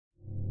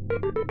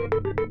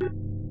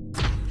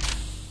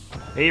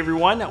Hey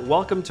everyone,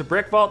 welcome to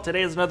BrickVault.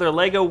 Today is another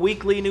LEGO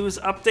weekly news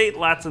update.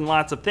 Lots and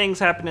lots of things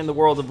happened in the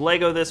world of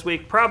LEGO this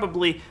week.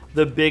 Probably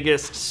the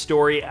biggest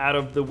story out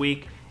of the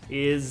week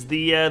is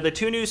the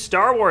two new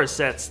Star Wars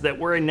sets that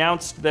were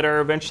announced that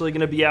are eventually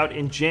going to be out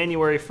in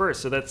January 1st,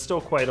 so that's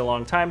still quite a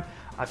long time.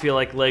 I feel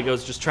like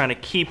LEGO's just trying to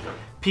keep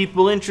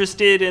people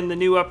interested in the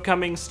new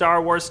upcoming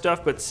Star Wars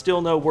stuff, but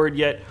still no word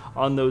yet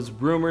on those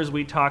rumors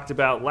we talked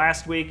about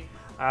last week.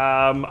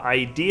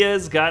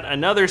 Ideas got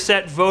another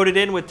set voted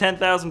in with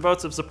 10,000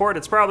 votes of support.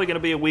 It's probably going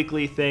to be a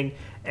weekly thing.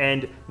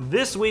 And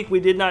this week we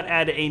did not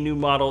add a new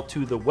model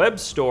to the web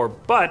store,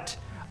 but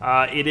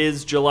it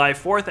is July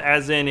 4th,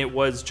 as in it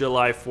was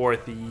July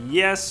 4th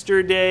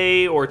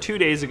yesterday or 2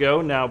 days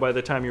ago now by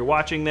the time you're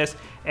watching this.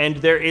 And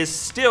there is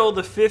still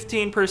the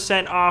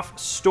 15% off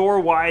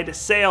store-wide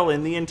sale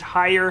in the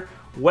entire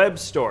web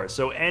store.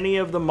 So any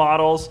of the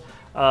models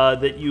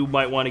that you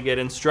might want to get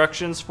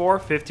instructions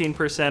for,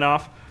 15%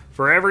 off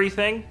for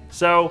everything.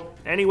 So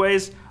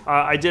anyways,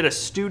 I did a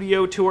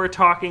studio tour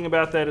talking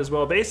about that as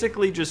well.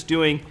 Basically just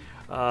doing,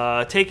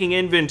 taking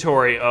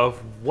inventory of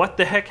what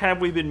the heck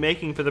have we been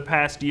making for the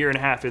past year and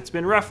a half. It's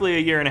been roughly a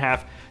year and a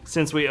half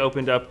since we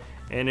opened up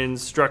an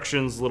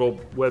instructions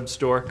little web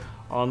store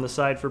on the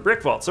side for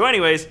BrickVault. So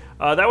anyways,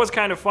 that was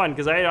kind of fun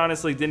because I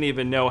honestly didn't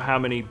even know how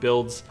many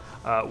builds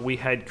we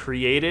had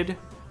created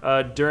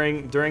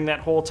during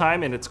that whole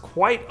time, and it's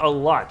quite a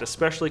lot,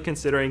 especially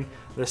considering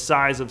the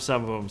size of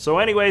some of them. So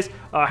anyways,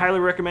 I highly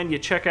recommend you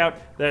check out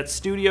that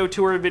studio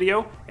tour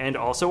video and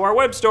also our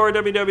web store,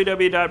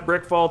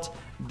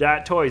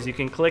 www.brickvault.toys. You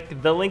can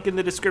click the link in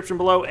the description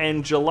below,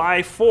 and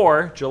July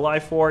 4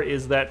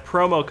 is that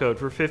promo code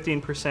for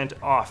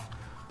 15% off.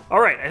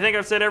 All right, I think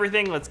I've said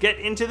everything. Let's get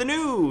into the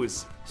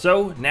news.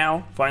 So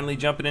now, finally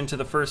jumping into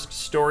the first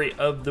story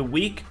of the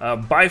week.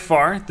 By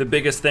far, the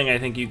biggest thing I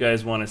think you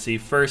guys want to see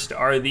first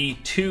are the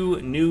two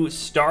new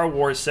Star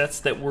Wars sets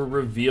that were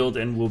revealed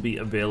and will be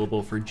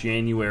available for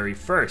January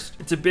 1st.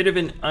 It's a bit of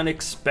an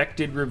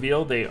unexpected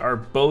reveal. They are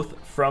both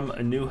from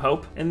A New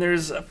Hope, and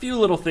there's a few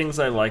little things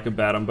I like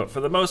about them, but for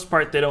the most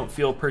part, they don't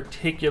feel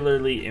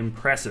particularly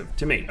impressive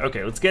to me.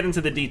 Okay, let's get into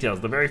the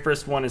details. The very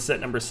first one is set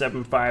number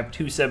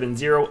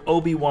 75270,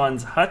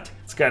 Obi-Wan's Hut.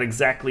 It's got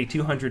exactly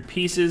 200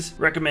 pieces,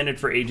 recommended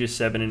for ages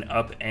 7 and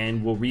up,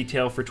 and will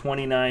retail for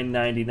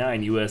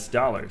 $29.99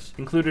 US.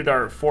 Included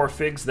are 4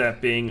 figs,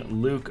 that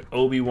being Luke,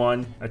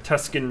 Obi-Wan, a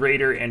Tusken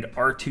Raider, and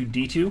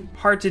R2-D2.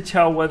 Hard to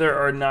tell whether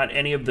or not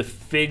any of the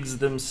figs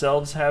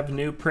themselves have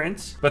new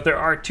prints, but there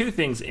are 2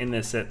 things in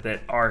this set that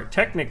are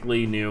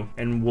technically new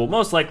and will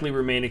most likely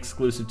remain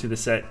exclusive to the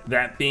set,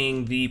 that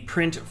being the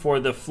print for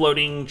the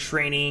floating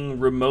training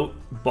remote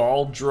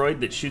ball droid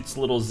that shoots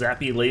little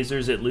zappy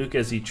lasers at Luke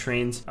as he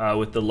trains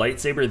with the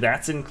lightsaber.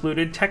 That's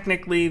included.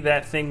 Technically,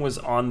 that thing was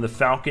on the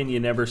Falcon. You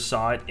never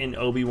saw it in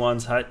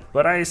Obi-Wan's hut,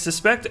 but I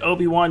suspect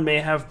Obi-Wan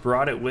may have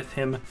brought it with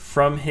him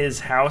from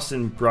his house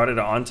and brought it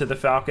onto the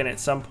Falcon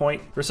at some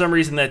point. For some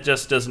reason, that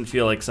just doesn't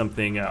feel like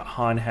something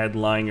Han had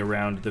lying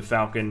around the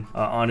Falcon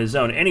on his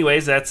own.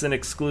 Anyways, that's an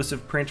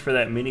exclusive print for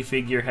that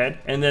minifigure head.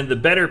 And then the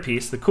better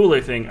piece, the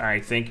cooler thing, I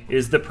think,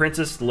 is the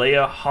Princess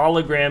Leia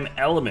hologram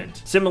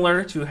element.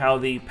 Similar to how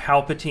the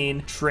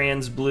Palpatine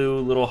trans blue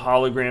little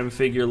hologram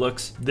figure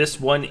looks, this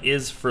one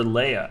is for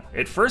Leia.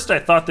 At first I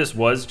thought this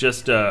was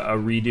just a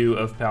redo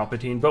of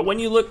Palpatine, but when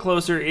you look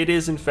closer, it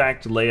is in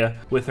fact Leia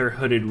with her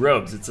hooded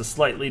robes. It's a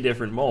slightly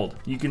different mold.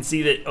 You can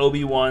see that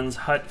Obi-Wan's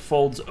hut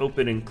folds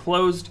open and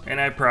closed,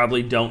 and I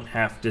probably don't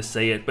have to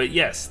say it, but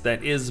yes,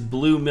 that is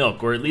blue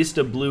milk, or at least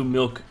a blue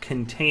milk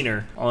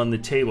container on the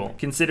table.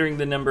 Considering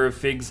the number of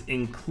figs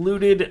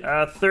included,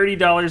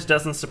 $30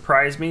 doesn't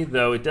surprise me,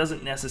 though it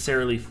doesn't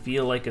necessarily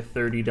feel like a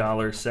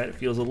 $30 set. It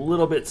feels a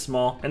little bit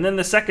small. And then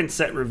the second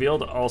set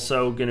revealed,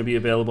 also going to be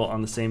available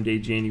on the same day,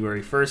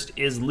 January 1st,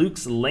 is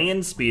Luke's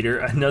Land Speeder,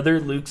 another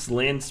Luke's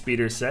Land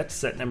Speeder set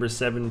number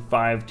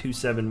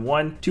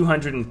 75271,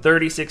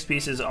 236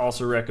 pieces,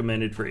 also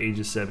recommended for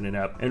ages 7 and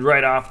up. And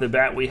right off the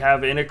bat, we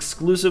have an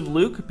exclusive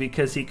Luke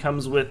because he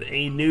comes with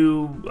a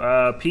new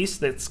piece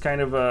that's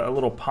kind of a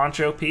little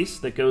poncho piece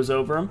that goes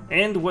over him,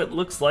 and what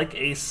looks like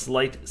a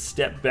slight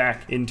step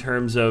back in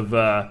terms of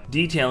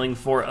detailing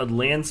for a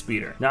Land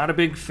Speeder. Not a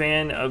big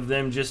fan of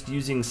them just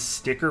using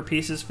sticker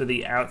pieces for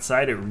the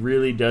outside. It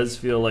really does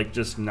feel like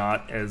just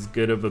not as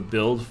good of a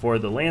build for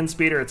the Land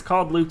Speeder. It's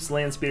called Luke's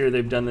Land Speeder.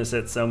 They've done this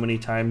at so many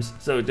times,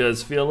 so it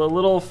does feel a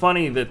little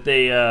funny that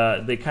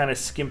they kind of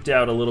skimped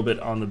out a little bit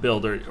on the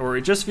build, or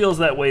it just feels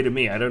that way to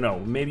me. I don't know.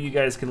 Maybe you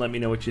guys can let me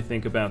know what you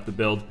think about the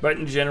build, but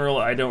in general,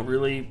 I don't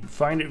really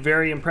find it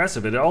very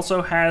impressive. It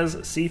also has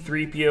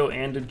C-3PO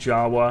and a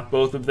Jawa.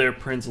 Both of their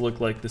prints look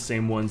like the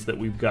same ones that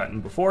we've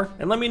gotten before.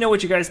 And let me know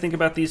what you guys think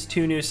about these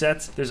two new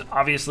sets. There's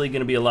obviously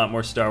going to be a lot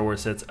more Star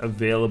Wars sets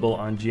available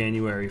on January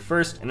January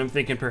 1st, and I'm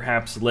thinking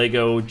perhaps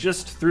LEGO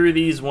just threw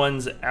these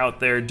ones out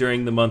there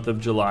during the month of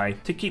July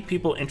to keep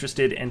people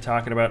interested and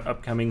talking about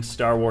upcoming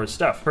Star Wars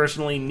stuff.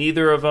 Personally,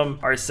 neither of them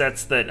are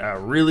sets that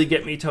really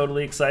get me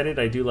totally excited.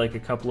 I do like a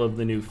couple of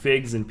the new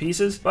figs and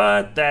pieces,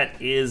 but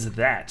that is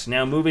that.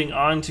 Now moving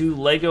on to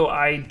LEGO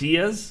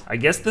ideas. I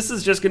guess this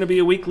is just going to be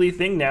a weekly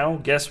thing now.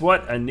 Guess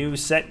what? A new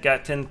set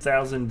got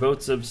 10,000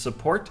 votes of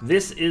support.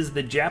 This is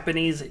the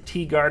Japanese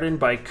Tea Garden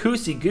by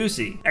Goosey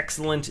Goosey.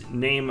 Excellent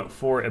name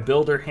for a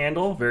builder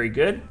handle, very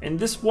good. And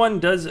this one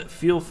does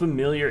feel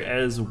familiar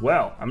as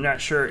well. I'm not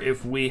sure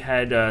if we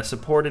had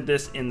supported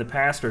this in the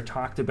past or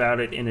talked about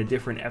it in a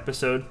different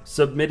episode.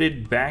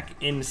 Submitted back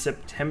in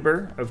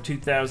September of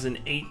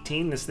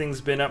 2018. This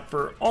thing's been up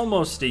for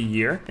almost a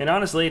year, and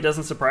honestly, it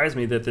doesn't surprise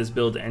me that this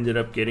build ended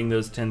up getting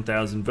those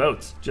 10,000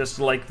 votes. Just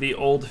like the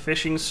old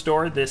fishing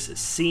store, this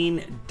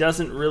scene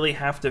doesn't really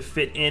have to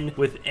fit in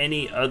with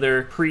any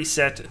other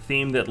preset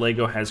theme that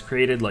LEGO has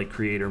created, like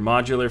Creator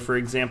Modular, for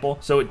example,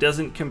 so it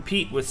doesn't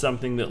compete with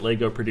something that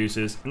LEGO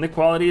produces, and the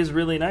quality is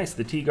really nice.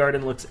 The tea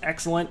garden looks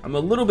excellent. I'm a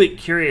little bit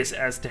curious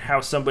as to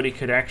how somebody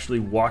could actually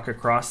walk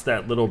across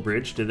that little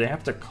bridge. Do they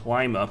have to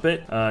climb up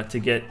it to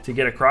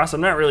get across?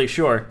 I'm not really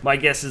sure. My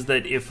guess is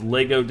that if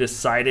LEGO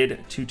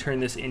decided to turn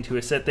this into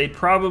a set, they'd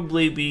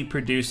probably be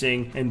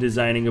producing and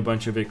designing a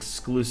bunch of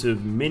exclusive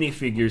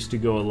minifigures to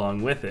go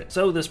along with it.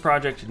 So this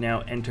project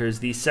now enters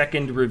the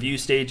second review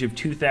stage of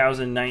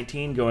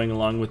 2019, going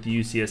along with the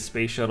UCS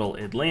Space Shuttle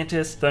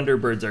Atlantis,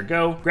 Thunderbirds Are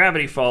Go,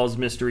 Gravity Falls,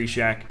 Mystery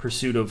Shack,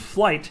 Pursuit of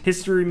Flight,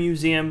 History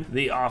Museum,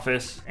 The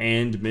Office,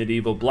 and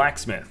Medieval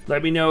Blacksmith.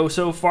 Let me know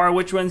so far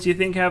which ones you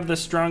think have the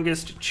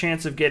strongest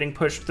chance of getting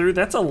pushed through.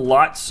 That's a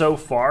lot so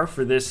far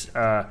for this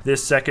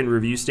this second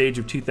review stage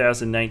of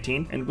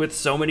 2019, and with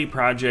so many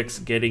projects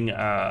getting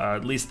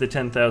at least the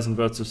 10,000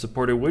 votes of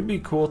support, it would be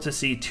cool to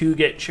see 2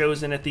 get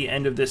chosen at the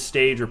end of this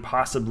stage, or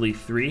possibly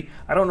 3.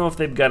 I don't know if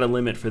they've got a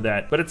limit for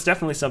that, but it's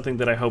definitely something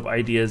that I hope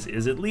Ideas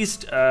is at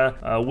least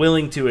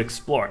willing to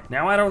explore.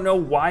 Now, I don't know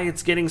why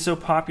it's getting so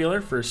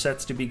popular for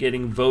sets to be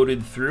getting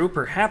voted through.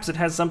 Perhaps it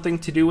has something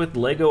to do with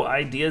LEGO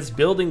Ideas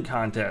building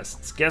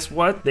contests. Guess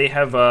what? They've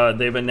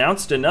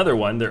announced another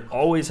one. They're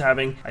always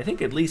having, I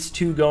think, at least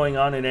 2 going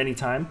on at any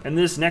time, and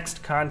this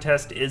next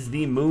contest is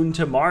the Moon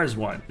to Mars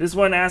one. This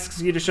one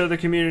asks you to show the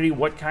community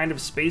what kind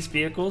of space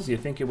vehicles you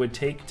think it would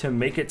take to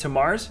make it to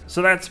Mars.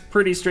 So that's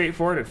pretty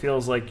straightforward. It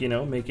feels like, you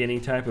know, make any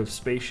type of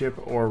spaceship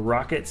or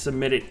rocket,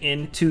 submit it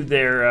into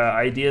their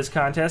ideas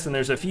contest, and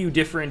there's a few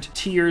different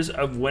tiers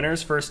of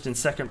winners. First and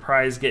second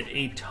prize get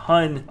a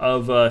ton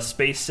of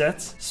space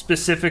sets.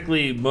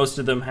 Specifically, most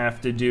of them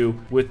have to do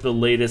with the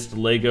latest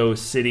LEGO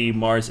City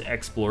Mars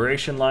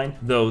exploration line,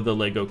 though the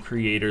LEGO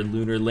Creator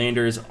Lunar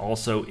Lander is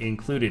also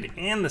included,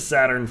 and the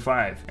Saturn V.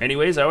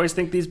 Anyways, I always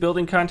think these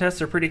building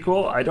contests are pretty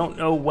cool. I don't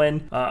know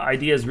when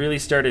Ideas really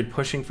started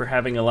pushing for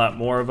having a lot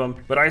more of them,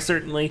 but I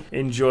certainly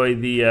enjoy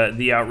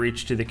the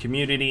outreach to the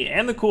community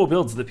and the cool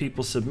builds that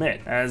people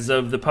submit. As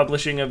of the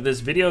publishing of this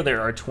video,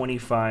 there are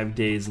 25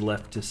 days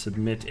left to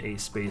submit a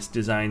space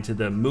design to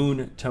the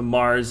Moon to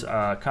Mars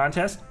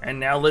contest. And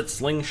now let's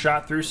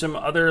slingshot through some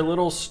other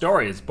little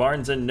stories.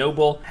 Barnes &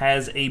 Noble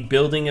has a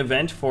building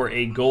event for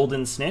a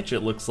golden snitch.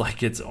 It looks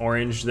like it's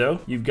orange though.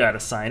 You've got to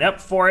sign up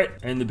for it,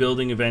 and the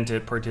building event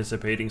at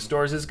participating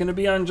stores is going to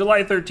be on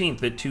July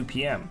 13th at 2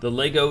 p.m. The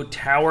LEGO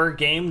Tower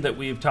game that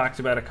we've talked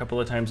about a couple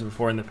of times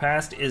before in the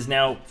past is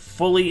now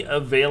fully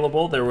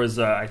available. There was,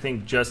 I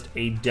think, just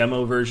a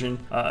demo version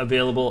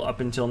available up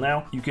until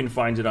now. You can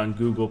find it on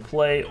Google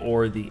Play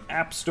or the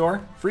App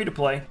Store, free to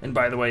play. And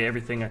by the way,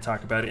 everything I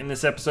talk about in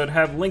this episode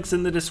have links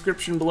in the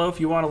description below if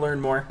you want to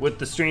learn more. With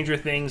the Stranger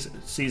Things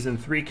Season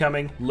 3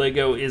 coming,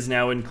 LEGO is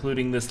now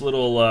including this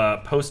little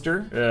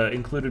poster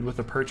included with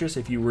a purchase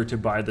if you were to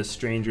buy the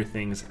Stranger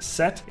Things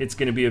set. It's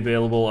going to be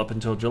available up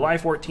until July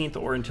 14th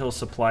or until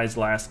supplies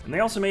last. And they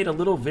also made a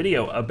little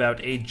video about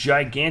a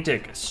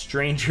gigantic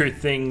Stranger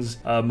Things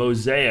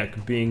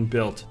mosaic being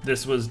built.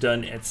 This was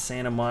done at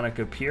Santa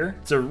Monica Pier.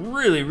 It's a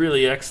really,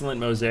 really excellent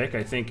mosaic.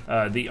 I think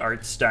the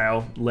art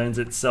style lends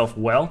itself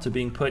well to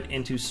being put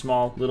into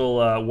small little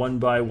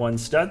 1x1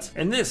 studs.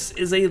 And this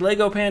is a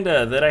Lego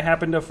Panda that I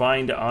happened to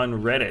find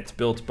on Reddit,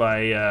 built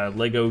by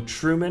Lego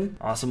Truman.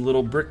 Awesome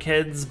little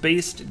brickheads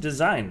based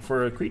design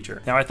for a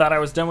creature. Now, I thought I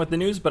was done with the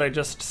news, but I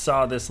just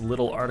saw this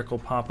little article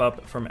pop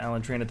up from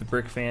Alan Tran at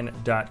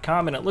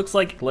thebrickfan.com, and it looks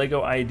like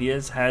LEGO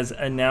Ideas has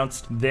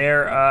announced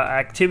their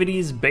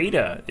Activities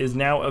beta is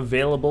now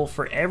available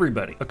for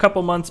everybody. A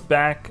couple months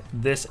back,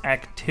 this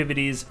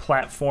Activities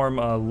platform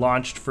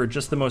launched for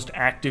just the most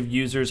active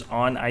users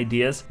on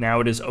Ideas. Now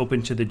it is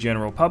open to the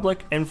general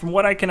public, and from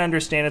what I can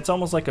understand, it's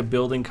almost like a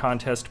building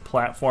contest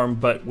platform,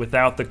 but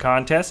without the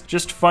contest.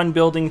 Just fun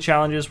building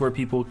challenges where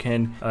people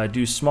can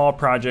do small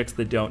projects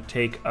that don't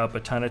take up a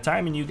ton of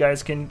time, and you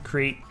guys can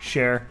create,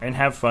 share, and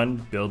have fun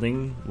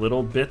building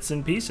little bits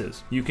and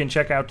pieces. You can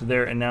check out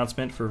their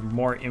announcement for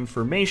more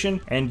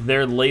information, and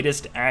their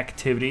latest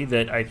activity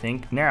that I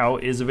think now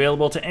is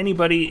available to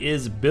anybody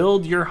is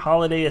Build Your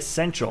Holiday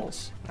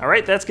Essentials. All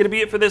right, that's going to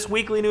be it for this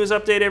weekly news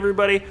update,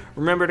 everybody.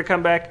 Remember to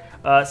come back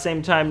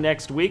same time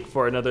next week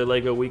for another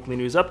LEGO weekly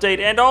news update.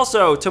 And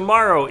also,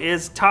 tomorrow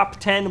is top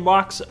 10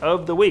 mocks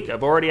of the week.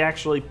 I've already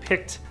actually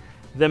picked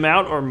them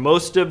out, or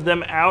most of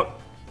them out,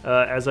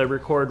 as I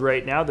record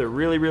right now. They're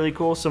really, really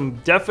cool.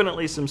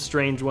 Definitely some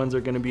strange ones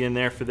are going to be in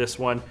there for this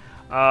one.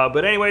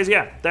 But anyways,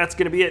 yeah, that's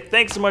going to be it.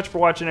 Thanks so much for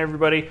watching,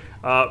 everybody.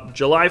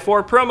 July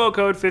 4 promo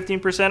code,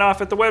 15%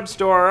 off at the web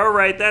store. All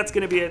right, that's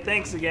going to be it.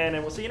 Thanks again,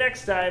 and we'll see you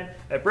next time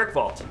at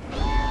BrickVault.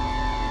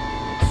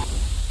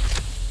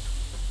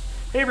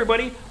 Hey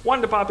everybody,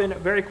 wanted to pop in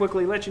very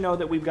quickly, let you know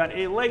that we've got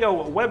a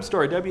LEGO web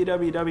store,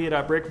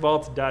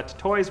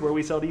 www.brickvault.toys, where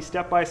we sell these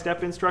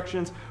step-by-step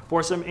instructions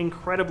for some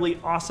incredibly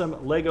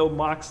awesome LEGO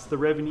mocks. The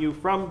revenue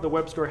from the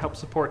web store helps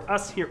support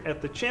us here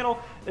at the channel,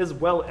 as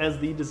well as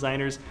the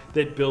designers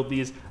that build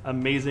these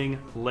amazing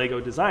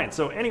LEGO designs.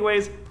 So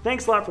anyways,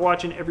 thanks a lot for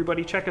watching,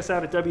 everybody. Check us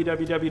out at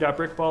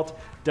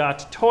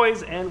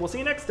www.brickvault.toys, and we'll see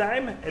you next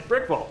time at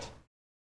BrickVault.